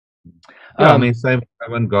 Yeah, I mean, same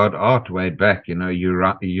when God art way back,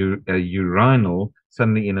 a urinal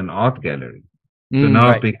suddenly in an art gallery. So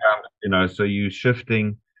now it Right, becomes, so you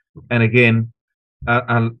shifting. And again,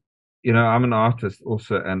 I'm an artist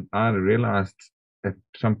also, and I realized at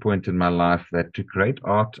some point in my life that to create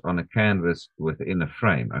art on a canvas within a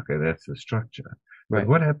frame, okay, that's the structure. But right.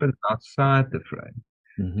 what happens outside the frame?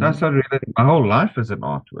 So I Hmm. started realizing my whole life is an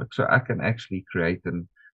artwork. So I can actually create and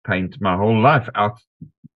paint my whole life out,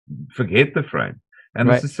 forget the frame. And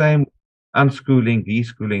it's Right. the same unschooling,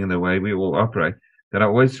 deschooling, and the way we all operate, that I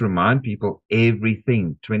always remind people everything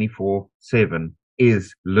 24/7 is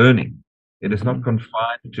learning. It is not Hmm.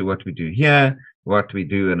 confined to what we do here, what we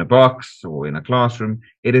do in a box or in a classroom.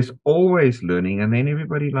 It is always learning. And then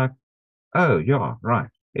everybody like, oh, yeah,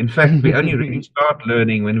 right. In fact, we only really start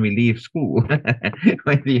learning when we leave school.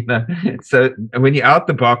 So when you're out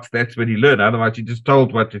the box, that's when you learn. Otherwise, you're just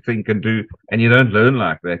told what to think and do, and you don't learn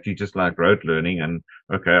like that. You just like rote learning, and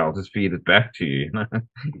okay, I'll just feed it back to you.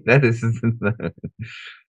 That is,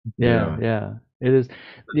 Yeah, yeah. yeah. It is.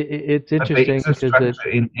 It's But there interesting is a because it. structure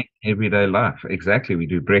in everyday life. Exactly. We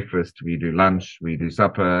do breakfast, we do lunch, we do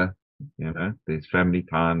supper. There's family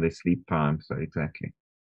time, there's sleep time. So exactly.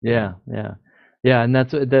 Yeah, yeah, yeah. And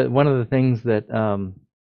that's one of the things that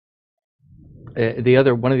the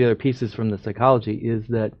other one of the other pieces from the psychology is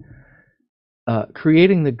that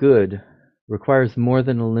creating the good requires more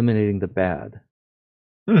than eliminating the bad.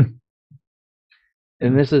 Hmm.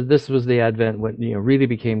 And this was the advent when really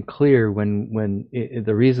became clear when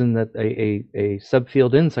the reason that a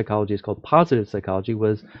subfield in psychology is called positive psychology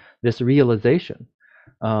was this realization,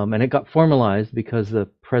 and it got formalized because the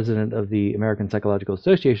president of the American Psychological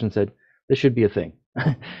Association said this should be a thing,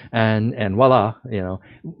 and voila,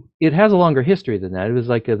 it has a longer history than that. It was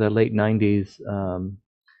like the late 90s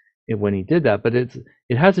when he did that, but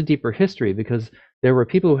it has a deeper history because there were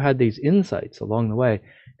people who had these insights along the way,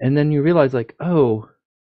 and then you realize like, oh,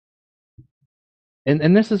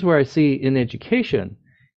 and this is where I see in education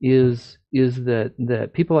is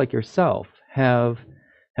that people like yourself have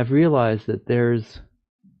realized that there's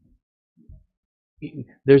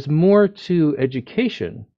more to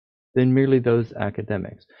education than merely those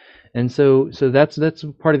academics. And so that's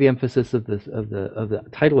part of the emphasis of this of the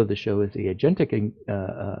title of the show is the agentic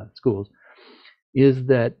schools, is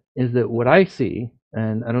that what I see,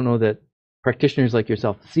 and I don't know that practitioners like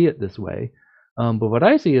yourself see it this way, but what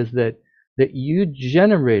I see is that you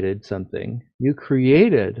generated something, you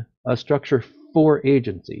created a structure for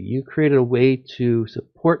agency, you created a way to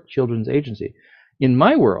support children's agency. In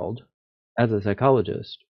my world, as a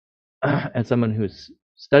psychologist, as someone who's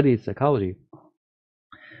studied psychology,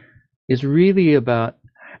 is really about,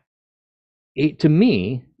 to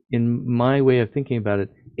me, in my way of thinking about it,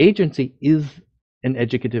 agency is an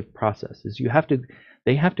educative process. Is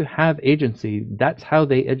they have to have agency. That's how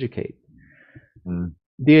they educate. Mm.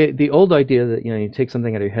 The old idea that you take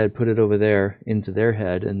something out of your head, put it over there into their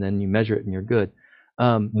head, and then you measure it and you're good,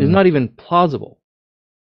 is Mm. not even plausible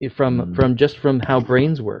Mm. from how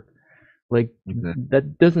brains work. Like Exactly.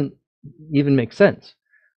 that doesn't even make sense.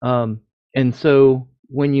 And so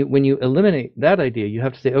when you eliminate that idea, you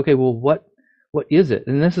have to say, okay, well, what is it?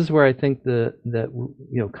 And this is where I think that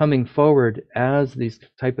coming forward as these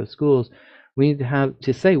type of schools, We need to have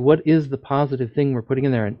to say what is the positive thing we're putting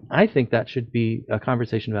in there, and I think that should be a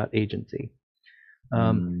conversation about agency.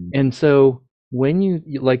 And so when you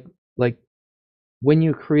like when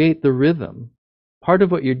you create the rhythm, part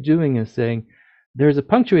of what you're doing is saying there's a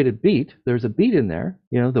punctuated beat. There's a beat in there.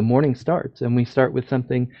 You know, the morning starts, and we start with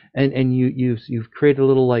something, and you've created a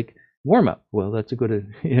little like warm up. Well, that's a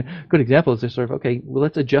good good example. Is just sort of okay. Well,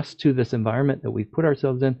 let's adjust to this environment that we've put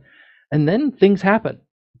ourselves in, and then things happen.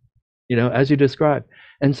 You know, as you described,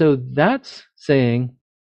 and so that's saying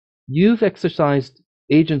you've exercised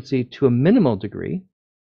agency to a minimal degree,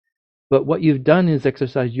 but what you've done is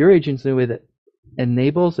exercise your agency in a way that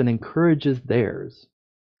enables and encourages theirs.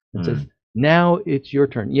 It says, now it's your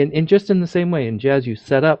turn. And just in the same way, in jazz, you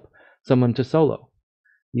set up someone to solo.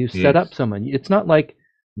 You set up someone. It's not like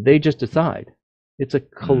they just decide. It's a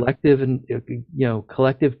collective and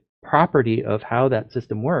collective property of how that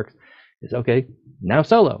system works. It's okay, now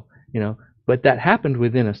solo, but that happened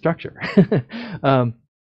within a structure.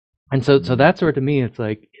 And so that's sort of, to me, it's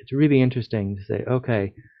like, it's really interesting to say,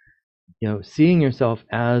 okay, seeing yourself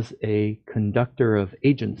as a conductor of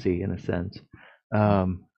agency in a sense,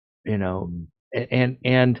 and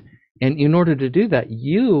in order to do that,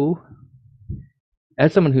 you,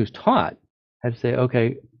 as someone who's taught, have to say,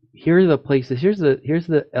 okay, here are the places, here's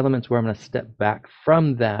the elements where I'm going to step back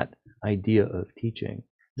from that idea of teaching.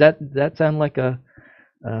 Does that sound like a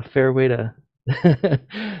fair way to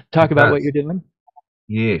talk about what you're doing?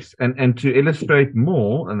 Yes, and to illustrate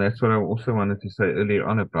more, and that's what I also wanted to say earlier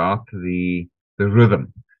on about the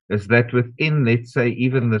rhythm, is that within, let's say,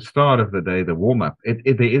 even the start of the day, the warm-up,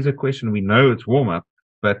 there is a question. We know it's warm-up,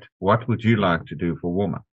 but what would you like to do for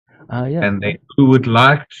warm-up? Yeah. And then who would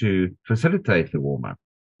like to facilitate the warm-up?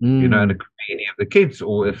 And it could be any of the kids,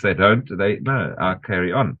 or if they don't, I'll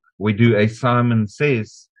carry on. We do a Simon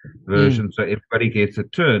Says version, so everybody gets a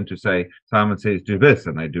turn to say, Simon says, do this,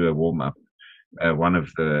 and they do a warm-up. One of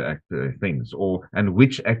the things, and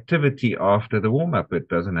which activity after the warm-up. It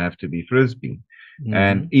doesn't have to be frisbee.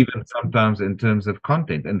 And even sometimes in terms of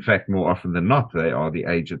content, in fact, more often than not, they are the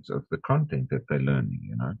agents of the content that they're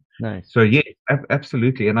learning, Nice. So yeah,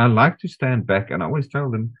 absolutely. And I like to stand back, and I always tell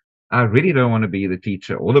them, I really don't want to be the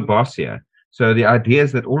teacher or the boss here. So the idea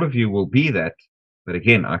is that all of you will be that. But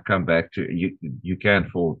again, I come back to you can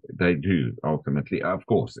fall, they do ultimately. Of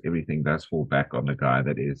course, everything does fall back on the guy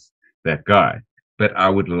that is that guy. But I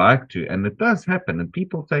would like to, and it does happen, and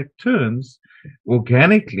people take turns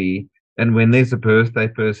organically. And when there's a birthday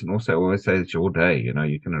person, also I always say it's your day,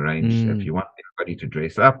 you can arrange if you want everybody to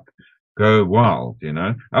dress up, go wild,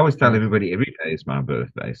 I always tell everybody every day is my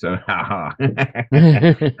birthday. So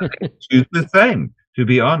choose the same, to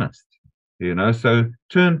be honest. So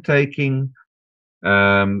turn taking,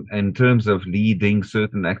 in terms of leading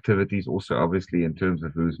certain activities, also obviously in terms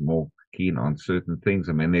of who's more keen on certain things.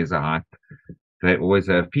 I mean, there's a hype. They always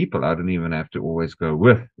have people I don't even have to always go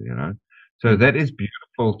with, So that is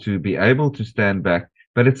beautiful to be able to stand back.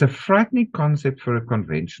 But it's a frightening concept for a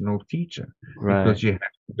conventional teacher, because you have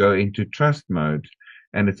to go into trust mode.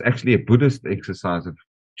 And it's actually a Buddhist exercise of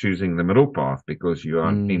choosing the middle path, because you are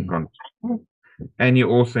in control and you're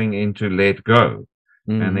also into let go.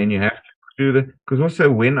 And then you have to do the, because also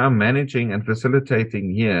when I'm managing and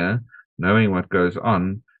facilitating here, knowing what goes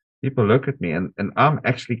on, people look at me and I'm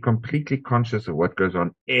actually completely conscious of what goes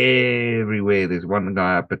on everywhere. There's one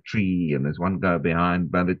guy up a tree and there's one guy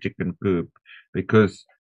behind by the chicken coop, because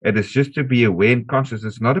it is just to be aware and conscious.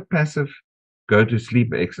 It's not a passive go to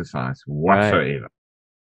sleep exercise whatsoever.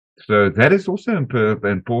 So that is also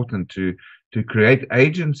important to create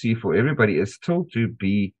agency for everybody, is still to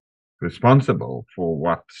be responsible for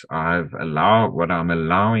what I'm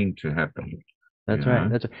allowing to happen. That's right.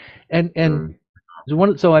 That's right. And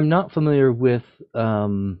so I'm not familiar with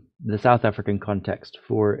the South African context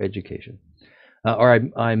for education, or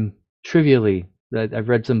I'm trivially. I've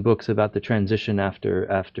read some books about the transition after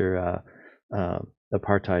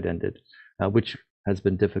apartheid ended, which has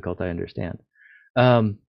been difficult, I understand.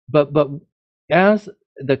 But as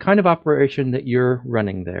the kind of operation that you're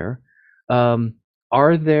running there,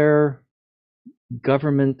 are there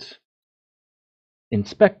government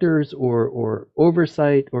inspectors or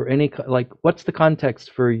oversight or any, like, what's the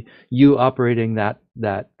context for you operating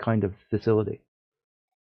that kind of facility?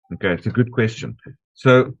 Okay, it's a good question.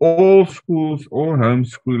 So all schools, all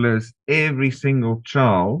homeschoolers, every single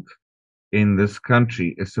child in this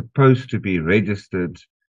country is supposed to be registered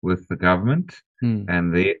with the government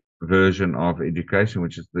and their version of education,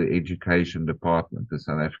 which is the education department, the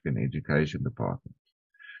South African Education Department.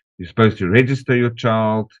 You're supposed to register your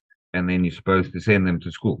child, and then you're supposed to send them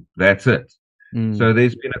to school. That's it. So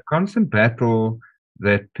there's been a constant battle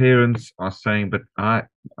that parents are saying, but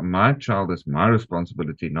my child is my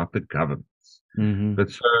responsibility, not the government's. Mm-hmm.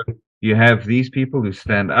 But so you have these people who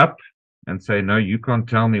stand up and say, no, you can't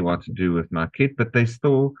tell me what to do with my kid, but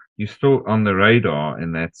you're still on the radar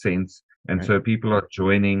in that sense. And Right. so people are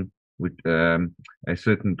joining with a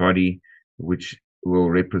certain body which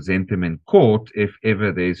will represent them in court if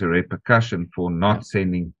ever there's a repercussion for not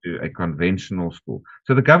sending to a conventional school.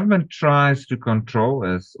 So the government tries to control,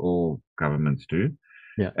 as all governments do.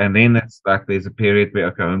 Yeah. And then it's like there's a period where,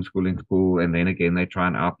 okay, homeschooling school, and then again they try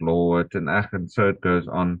and outlaw it, and so it goes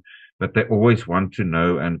on. But they always want to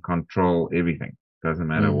know and control everything. Doesn't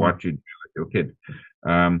matter what you do with your kid.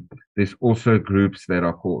 There's also groups that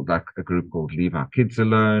are called, like a group called Leave Our Kids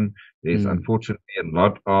Alone. There's unfortunately a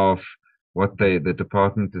lot of what the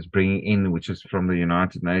department is bringing in, which is from the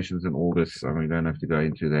United Nations and all this. I mean, we don't have to go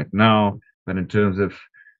into that now, but in terms of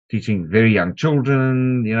teaching very young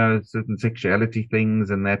children, certain sexuality things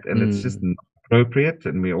and that, and it's just not appropriate.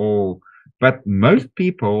 And but most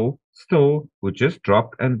people still would just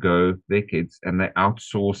drop and go their kids, and they're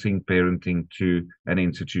outsourcing parenting to an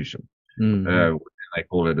institution. They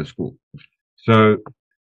call it a school. So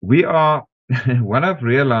we are, what I've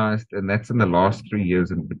realized, and that's in the last 3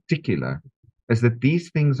 years in particular, is that these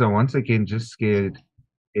things are once again just scary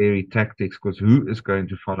tactics, because who is going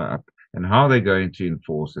to follow up and how they're going to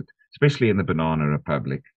enforce it, especially in the Banana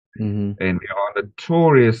Republic. And we are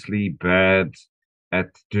notoriously bad at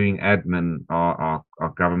doing admin, our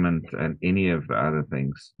government, and any of the other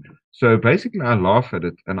things. So basically, I laugh at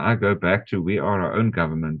it and I go back to, we are our own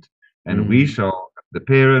government, and we shall, the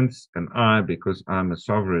parents and I, because I'm a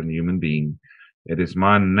sovereign human being, it is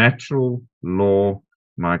my natural law,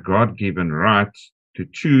 my God-given right to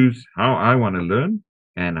choose how I want to learn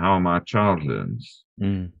and how my child learns.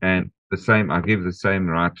 And the same, I give the same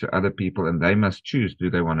right to other people, and they must choose. Do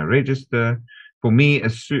they want to register? For me,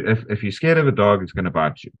 if you're scared of a dog, it's going to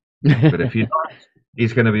bite you. But if you're not,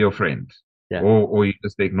 he's going to be your friend. Yeah. Or you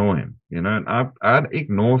just ignore him, And I'd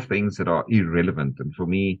ignore things that are irrelevant. And for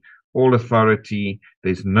me, all authority,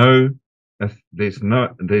 there's no authority.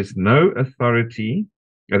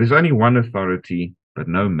 There's only one authority, but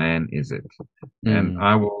no man is it. And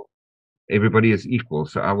everybody is equal.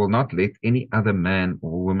 So I will not let any other man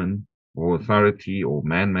or woman or authority or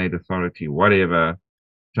man-made authority, whatever,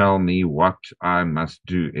 tell me what I must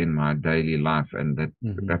do in my daily life. And that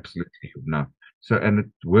absolutely no. So, and it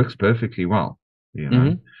works perfectly well.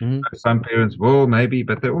 Some parents will maybe,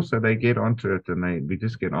 but they get onto it, and we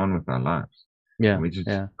just get on with our lives. Yeah. And we just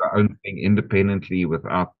do our own thing independently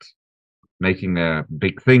without making a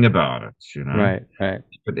big thing about it, Right. If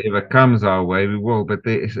it ever comes our way, we will, but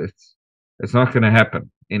it's not going to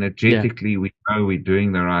happen. Energetically, we know we're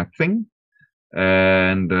doing the right thing,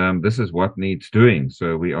 and this is what needs doing.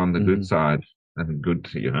 So we're on the good side, and good,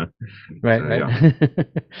 Right,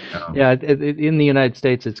 so, right. In the United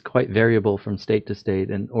States, it's quite variable from state to state,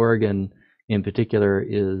 and Oregon in particular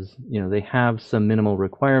is, they have some minimal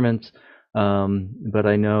requirements, but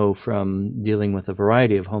I know from dealing with a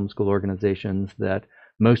variety of homeschool organizations that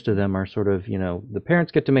most of them are sort of, the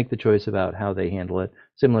parents get to make the choice about how they handle it,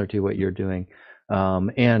 similar to what you're doing.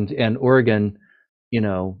 And Oregon,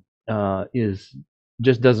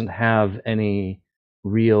 just doesn't have any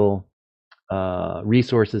real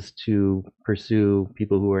resources to pursue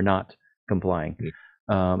people who are not complying.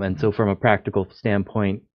 And so from a practical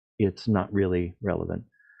standpoint, it's not really relevant.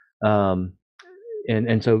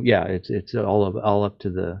 And so, yeah, it's all up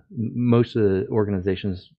to most of the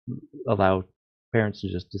organizations allow parents to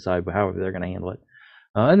just decide however they're going to handle it.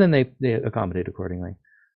 And then they accommodate accordingly.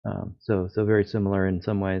 So very similar in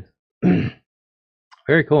some ways.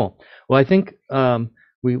 Very cool. Well, I think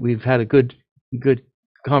we've had a good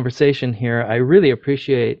conversation here. I really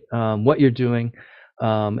appreciate what you're doing.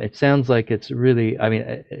 It sounds like it's really,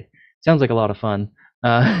 it sounds like a lot of fun.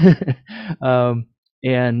 And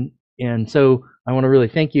so I want to really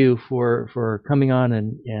thank you for coming on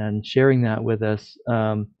and sharing that with us.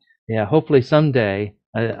 Hopefully someday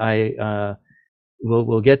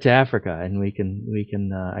we'll get to Africa, and I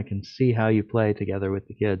can see how you play together with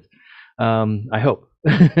the kids. I hope.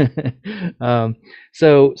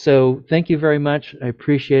 So thank you very much. I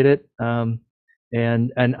appreciate it. And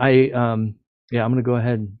I'm going to go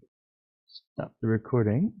ahead and stop the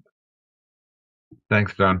recording.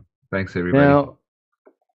 Thanks, John. Thanks, everybody. Now,